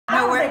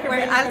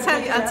I'll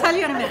tell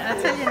you in a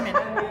minute.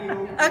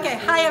 Okay,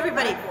 hi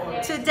everybody.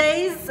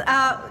 Today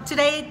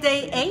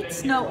day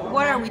 8, no,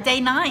 what are we? Day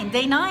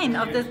 9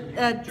 of the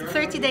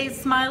 30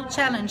 Days Smile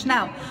Challenge.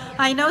 Now,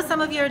 I know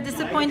some of you are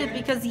disappointed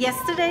because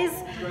yesterday's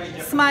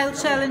Smile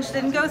Challenge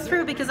didn't go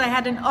through because I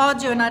had an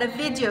audio, not a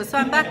video, so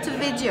I'm back to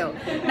video.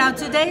 Now,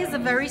 today is a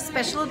very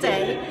special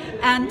day,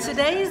 and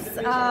today's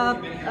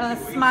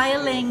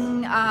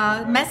smiling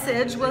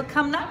message will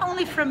come not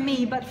only from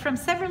me, but from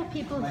several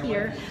people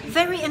here,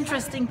 very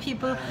interesting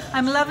people.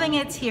 I'm loving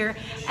it here,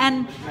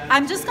 and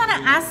I'm just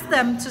gonna ask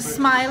them to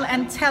smile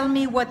and tell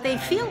me what they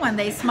feel when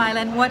they smile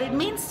and what it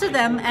means to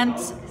them, and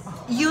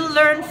you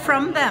learn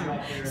from them.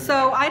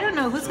 So I don't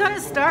know who's gonna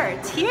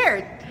start.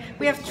 Here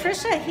we have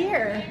Trisha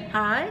here.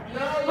 Hi.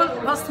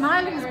 Well,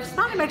 smiling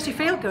makes you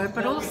feel good,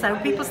 but also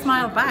people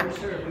smile back.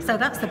 So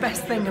that's the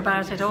best thing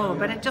about it all.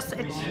 But it does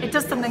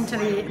something to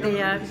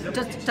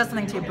does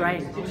something to your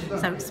brain.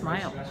 So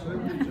smile.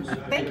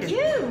 Thank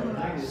you.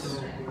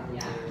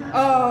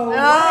 Oh, look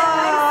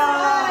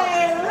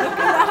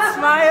at that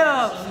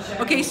smile.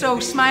 Okay, so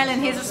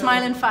smiling, here's a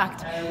smiling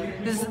fact.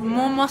 There's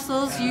more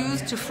muscles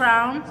used to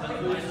frown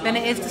than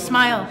it is to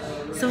smile.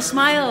 So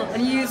smile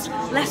and use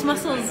less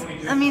muscles.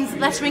 That means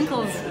less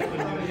wrinkles.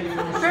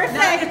 Perfect.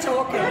 Now you're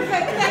talking.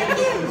 Perfect.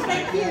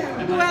 Thank you.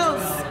 Who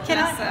else?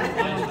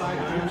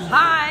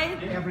 Hi!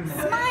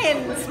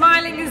 Smile!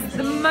 Smiling is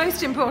the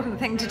most important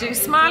thing to do.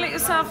 Smile at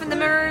yourself in the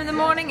mirror in the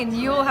morning and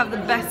you'll have the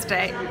best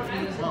day.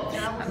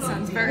 That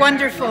sounds very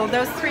wonderful.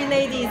 Those three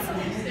ladies.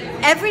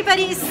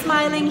 Everybody is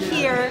smiling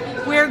here.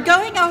 We're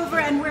going over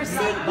and we're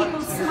seeing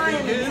people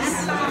smiling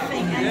and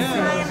laughing and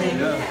smiling.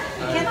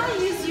 Can I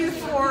use you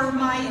for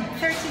my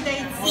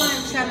 30-day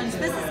smile challenge?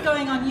 This is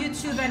going on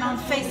YouTube and on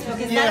Facebook.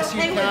 Is that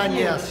okay with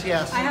you?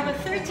 Yes. I have a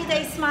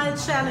 30-day smile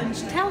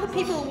challenge. Tell the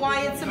people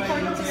why it's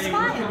important to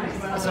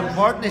smile. It's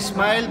important to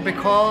smile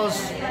because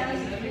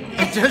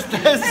it just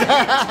is.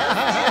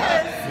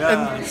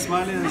 Yeah,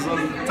 smiling is all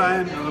the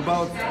time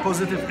about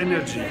positive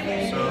energy.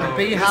 So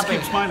be just happy.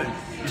 keep smiling.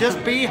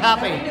 Just be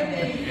happy.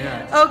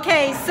 Yeah.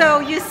 Okay, so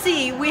you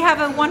see, we have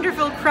a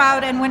wonderful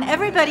crowd, and when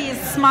everybody is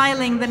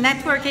smiling, the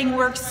networking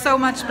works so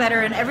much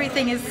better and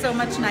everything is so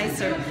much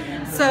nicer.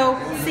 So,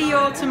 see you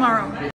all tomorrow.